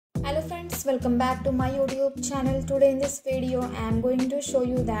Hello friends, welcome back to my YouTube channel. Today in this video I am going to show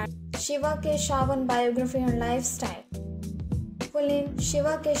you that Shiva Keshavan biography and lifestyle. Full name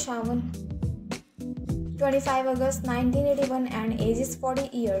Shiva Keshavan, 25 August 1981 and age is 40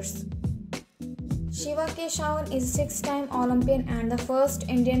 years. Shiva Keshavan is a 6-time Olympian and the first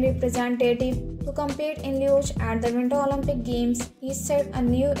Indian representative to compete in luge at the Winter Olympic Games. He set a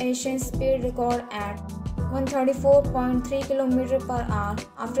new Asian speed record at 134.3 km per hour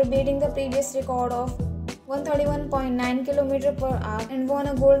after beating the previous record of 131.9 km per hour and won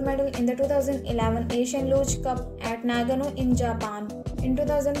a gold medal in the 2011 Asian Luge Cup at Nagano in Japan. In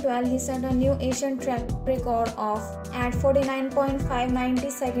 2012, he set a new Asian track record of at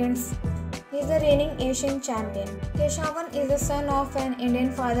 49.590 seconds. He is the reigning Asian champion. Keshavan is the son of an Indian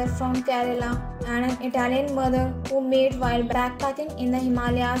father from Kerala and an Italian mother who met while backpacking in the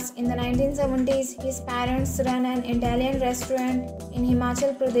Himalayas in the 1970s. His parents ran an Italian restaurant in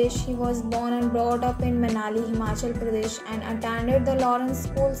Himachal Pradesh. He was born and brought up in Manali, Himachal Pradesh and attended the Lawrence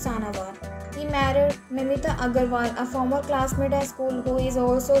School, Sanavar. He married Namita Agarwal, a former classmate at school who is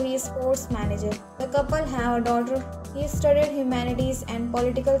also his sports manager. The couple have a daughter. He studied humanities and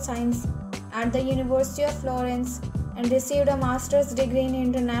political science at the University of Florence and received a master's degree in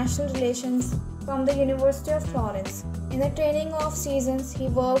international relations from the University of Florence. In the training off seasons, he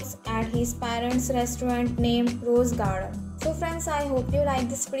works at his parents' restaurant named Rose Garden. So friends, I hope you like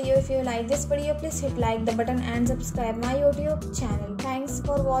this video. If you like this video, please hit like the button and subscribe my YouTube channel. Thanks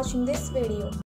for watching this video.